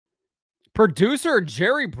Producer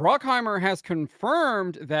Jerry Bruckheimer has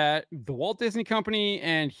confirmed that the Walt Disney Company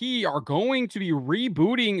and he are going to be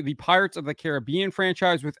rebooting the Pirates of the Caribbean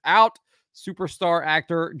franchise without superstar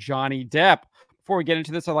actor Johnny Depp. Before we get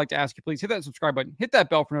into this, I'd like to ask you, please hit that subscribe button, hit that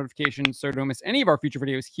bell for notifications so you don't miss any of our future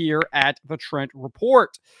videos here at the Trent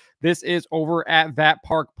Report. This is over at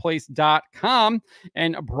thatparkplace.com.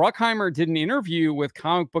 And Bruckheimer did an interview with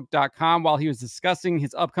comicbook.com while he was discussing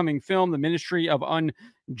his upcoming film, The Ministry of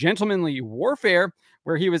Ungentlemanly Warfare,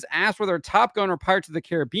 where he was asked whether Top Gun or Pirates of the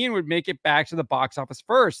Caribbean would make it back to the box office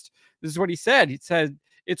first. This is what he said. He said,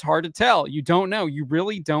 "It's hard to tell. You don't know. You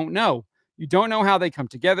really don't know. You don't know how they come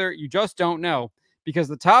together. You just don't know. Because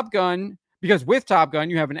with Top Gun,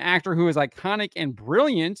 you have an actor who is iconic and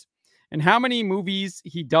brilliant. And how many movies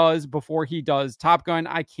he does before he does Top Gun,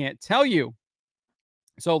 I can't tell you."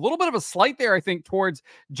 So a little bit of a slight there, I think, towards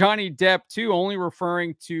Johnny Depp, too, only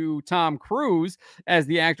referring to Tom Cruise as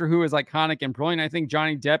the actor who is iconic and brilliant. I think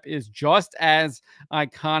Johnny Depp is just as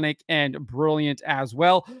iconic and brilliant as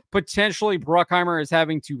well. Potentially, Bruckheimer is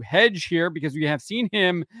having to hedge here because we have seen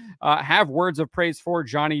him have words of praise for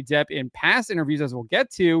Johnny Depp in past interviews, as we'll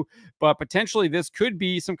get to. But potentially, this could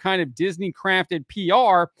be some kind of Disney-crafted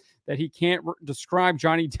PR that he can't describe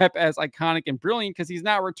Johnny Depp as iconic and brilliant because he's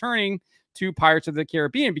not returning to Pirates of the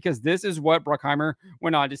Caribbean, because this is what Bruckheimer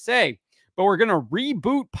went on to say. But we're going to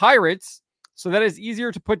reboot Pirates so that is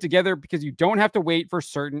easier to put together because you don't have to wait for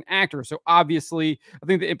certain actors. So obviously, I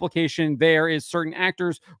think the implication there is certain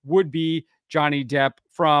actors would be Johnny Depp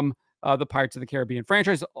from the Pirates of the Caribbean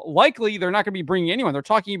franchise. Likely, they're not going to be bringing anyone. They're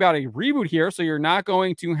talking about a reboot here, so you're not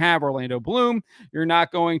going to have Orlando Bloom. You're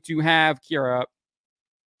not going to have Keira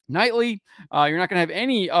Knightley. You're not going to have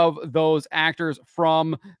any of those actors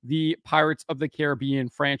from the Pirates of the Caribbean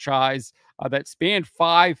franchise that spanned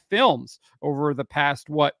 5 films over the past,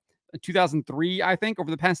 2003, I think,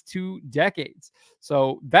 over the past 2 decades.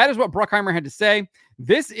 So that is what Bruckheimer had to say.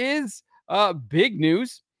 This is big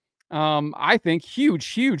news. I think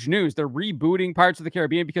huge news. They're rebooting Pirates of the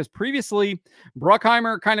Caribbean because previously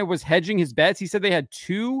Bruckheimer kind of was hedging his bets. He said they had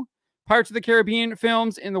 2 Pirates of the Caribbean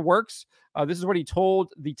films in the works. This is what he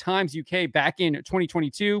told the Times UK back in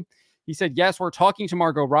 2022. He said, "Yes, we're talking to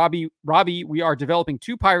Margot Robbie. We are developing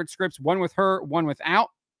 2 pirate scripts, one with her, one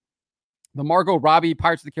without." The Margot Robbie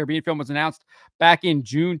Pirates of the Caribbean film was announced back in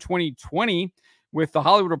June 2020, with The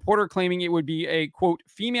Hollywood Reporter claiming it would be a, quote,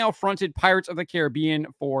 female-fronted Pirates of the Caribbean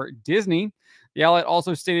for Disney. The outlet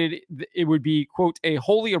also stated it would be, quote, a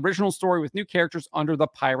wholly original story with new characters under the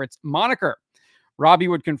Pirates moniker. Robbie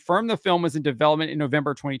would confirm the film was in development in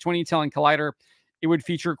November 2020, telling Collider it would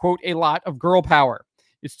feature, quote, a lot of girl power.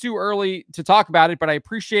 "It's too early to talk about it, but I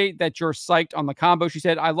appreciate that you're psyched on the combo," she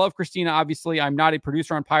said. "I love Christina. Obviously, I'm not a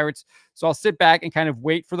producer on Pirates, so I'll sit back and kind of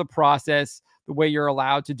wait for the process the way you're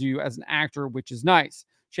allowed to do as an actor, which is nice."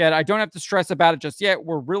 She had, "I don't have to stress about it just yet.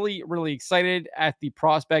 We're really excited at the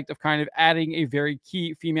prospect of kind of adding a very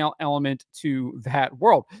key female element to that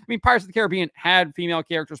world." I mean, Pirates of the Caribbean had female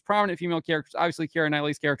characters, prominent female characters. Obviously, Keira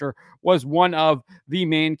Knightley's character was one of the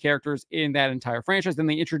main characters in that entire franchise. Then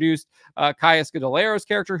they introduced Kaya Scodelaro's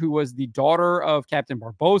character, who was the daughter of Captain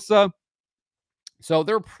Barbossa. So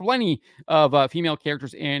there are plenty of female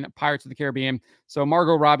characters in Pirates of the Caribbean. So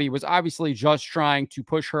Margot Robbie was obviously just trying to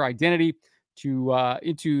push her identity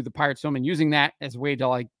into the Pirates film and using that as a way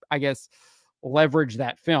to, leverage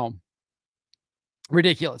that film.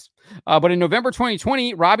 Ridiculous. But in November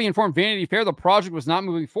 2020, Robbie informed Vanity Fair the project was not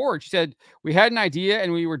moving forward. She said, "We had an idea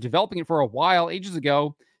and we were developing it for a while, ages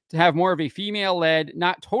ago, to have more of a female-led,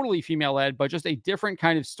 not totally female-led, but just a different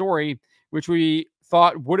kind of story, which we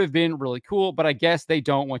thought would have been really cool, but I guess they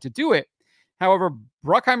don't want to do it." However,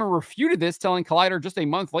 Bruckheimer refuted this, telling Collider just a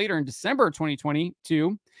month later in December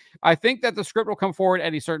 2022, "I think that the script will come forward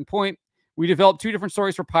at a certain point. We developed 2 different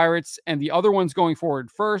stories for Pirates, and the other one's going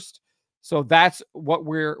forward first. So that's what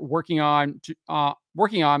we're working on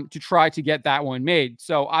to try to get that one made."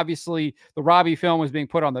 So obviously, the Robbie film was being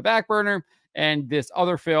put on the back burner, and this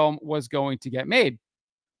other film was going to get made.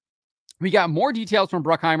 We got more details from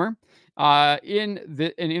Bruckheimer in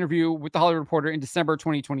an interview with The Hollywood Reporter in December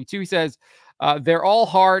 2022. He says, "They're all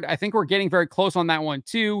hard. I think we're getting very close on that one,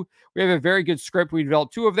 too. We have a very good script. We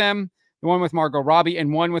developed 2 of them, the one with Margot Robbie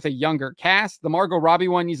and one with a younger cast. The Margot Robbie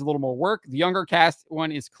one needs a little more work. The younger cast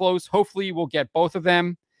one is close. Hopefully, we'll get both of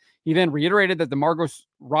them." He then reiterated that the Margot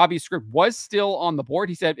Robbie script was still on the board.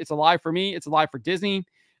 He said, "It's alive for me. It's alive for Disney.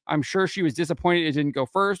 I'm sure she was disappointed it didn't go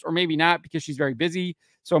first, or maybe not because she's very busy.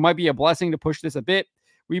 So it might be a blessing to push this a bit.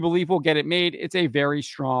 We believe we'll get it made. It's a very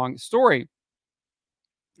strong story."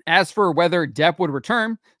 As for whether Depp would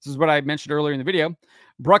return, this is what I mentioned earlier in the video,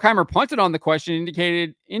 Bruckheimer punted on the question,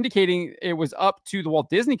 indicating it was up to the Walt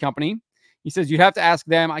Disney Company. He says, "You'd have to ask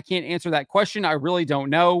them. I can't answer that question. I really don't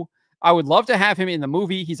know. I would love to have him in the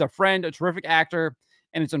movie. He's a friend, a terrific actor,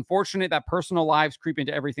 and it's unfortunate that personal lives creep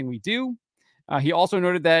into everything we do." He also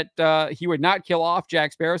noted that he would not kill off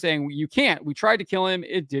Jack Sparrow, saying, "You can't. We tried to kill him.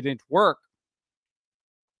 It didn't work."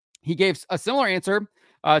 He gave a similar answer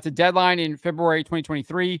to Deadline in February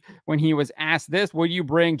 2023 when he was asked this: "Would you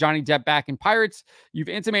bring Johnny Depp back in Pirates? You've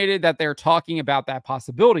intimated that they're talking about that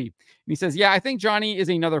possibility." And he says, "Yeah, I think Johnny is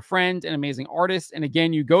another friend, an amazing artist. And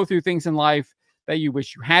again, you go through things in life that you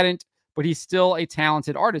wish you hadn't, but he's still a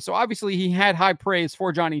talented artist." So obviously he had high praise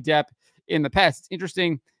for Johnny Depp in the past. It's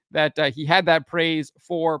interesting that he had that praise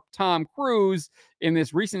for Tom Cruise in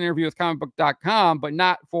this recent interview with comicbook.com, but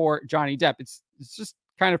not for Johnny Depp. It's just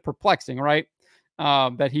kind of perplexing, right?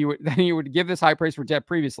 That he would give this high praise for Depp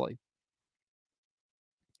previously.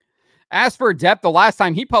 As for Depp, the last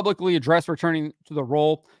time he publicly addressed returning to the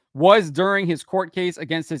role was during his court case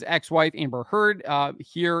against his ex-wife Amber Heard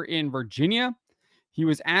here in Virginia. He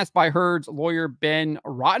was asked by Heard's lawyer, Ben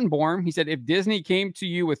Rottenborn. He said, "If Disney came to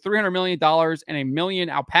you with $300 million and a million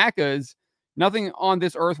alpacas, nothing on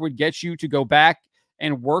this earth would get you to go back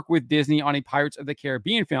and work with Disney on a Pirates of the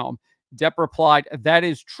Caribbean film." Depp replied, "That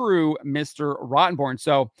is true, Mr. Rottenborn."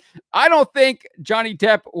 So I don't think Johnny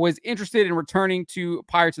Depp was interested in returning to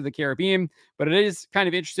Pirates of the Caribbean, but it is kind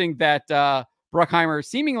of interesting that Bruckheimer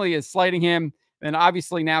seemingly is slighting him and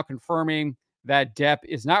obviously now confirming that Depp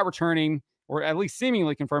is not returning, or at least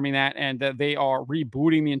seemingly confirming that, and that they are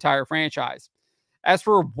rebooting the entire franchise. As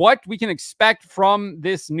for what we can expect from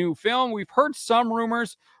this new film, we've heard some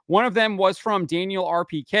rumors. One of them was from Daniel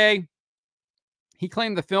RPK. He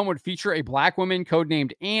claimed the film would feature a black woman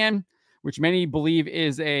codenamed Anne, which many believe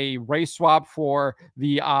is a race swap for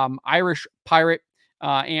the Irish pirate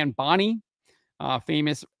Anne Bonny,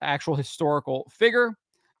 famous actual historical figure.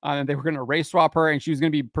 And they were going to race swap her, and she was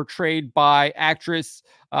going to be portrayed by actress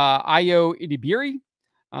Ayo Edebiri.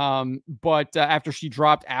 But after she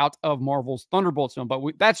dropped out of Marvel's Thunderbolts film, but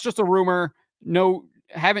that's just a rumor. No,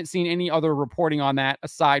 haven't seen any other reporting on that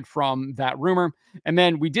aside from that rumor. And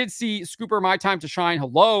then we did see Scooper My Time to Shine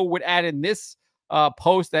Hello would add in this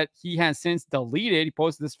post that he has since deleted. He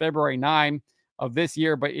posted this February 9 of this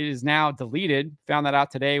year, but it is now deleted. Found that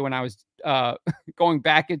out today when I was going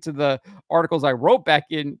back into the articles I wrote back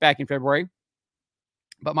in February.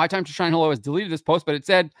 But My Time to Shine Hello has deleted this post, but it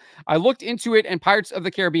said, "I looked into it, and Pirates of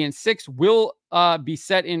the Caribbean 6 will be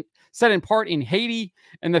set in part in Haiti,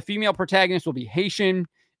 and the female protagonist will be Haitian,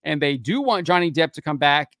 and they do want Johnny Depp to come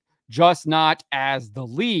back, just not as the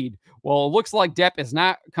lead." Well, it looks like Depp is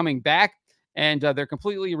not coming back, and they're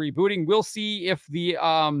completely rebooting. We'll see if the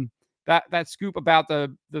that scoop about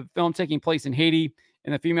the film taking place in Haiti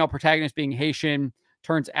and the female protagonist being Haitian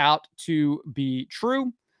turns out to be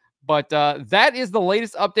true. But that is the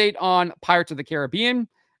latest update on Pirates of the Caribbean.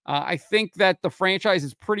 I think that the franchise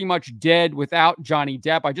is pretty much dead without Johnny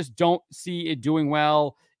Depp. I just don't see it doing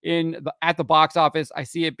well at the box office. I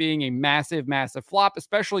see it being a massive, massive flop,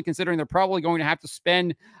 especially considering they're probably going to have to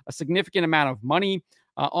spend a significant amount of money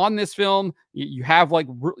on this film. You have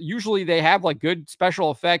usually they have good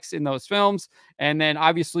special effects in those films. And then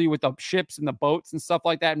obviously with the ships and the boats and stuff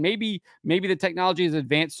like that, maybe the technology has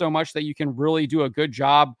advanced so much that you can really do a good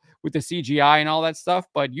job with the CGI and all that stuff.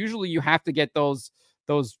 But usually you have to get those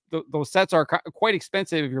sets are quite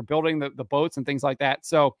expensive if you're building the boats and things like that.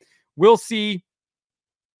 So we'll see.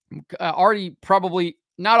 Already probably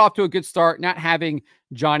not off to a good start, not having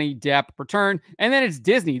Johnny Depp return. And then it's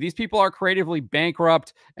Disney. These people are creatively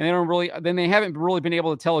bankrupt, and they haven't really been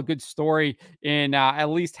able to tell a good story in at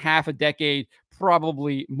least half a decade,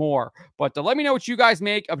 probably more. But let me know what you guys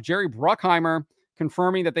make of Jerry Bruckheimer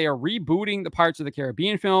confirming that they are rebooting the Pirates of the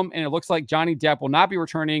Caribbean film, and it looks like Johnny Depp will not be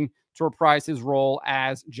returning to reprise his role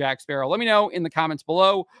as Jack Sparrow. Let me know in the comments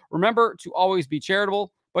below. Remember to always be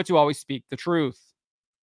charitable, but to always speak the truth.